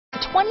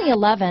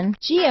2011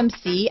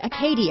 GMC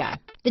Acadia.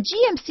 The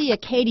GMC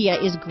Acadia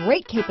is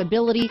great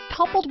capability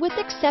coupled with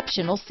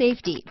exceptional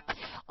safety.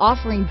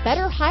 Offering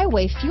better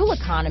highway fuel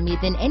economy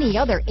than any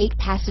other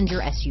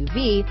 8-passenger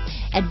SUV,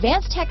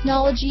 advanced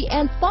technology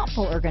and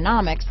thoughtful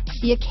ergonomics,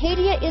 the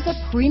Acadia is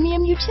a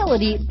premium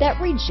utility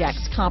that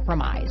rejects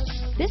compromise.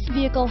 This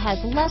vehicle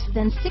has less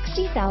than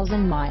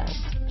 60,000 miles.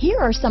 Here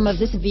are some of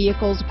this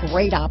vehicle's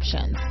great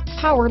options: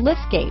 power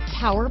liftgate,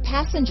 power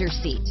passenger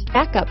seat,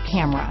 backup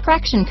camera,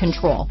 traction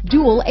control,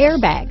 dual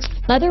airbags,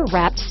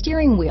 leather-wrapped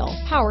steering wheel,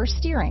 power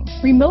steering,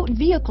 remote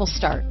vehicle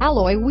start,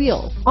 alloy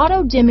wheels,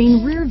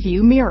 auto-dimming rear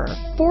view mirror,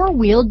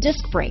 4-wheel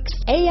disc brakes,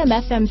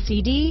 AM/FM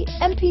CD,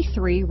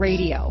 MP3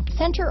 radio,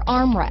 center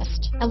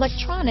armrest,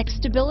 electronic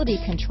stability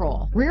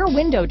control, rear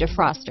window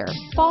defroster,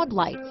 fog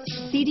lights,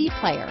 CD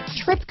player,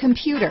 trip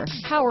computer,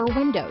 power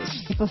windows.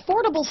 If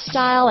affordable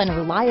style and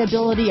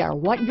reliability are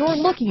what you're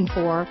looking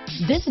for,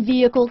 this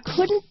vehicle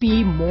couldn't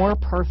be more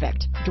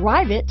perfect.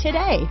 Drive it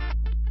today.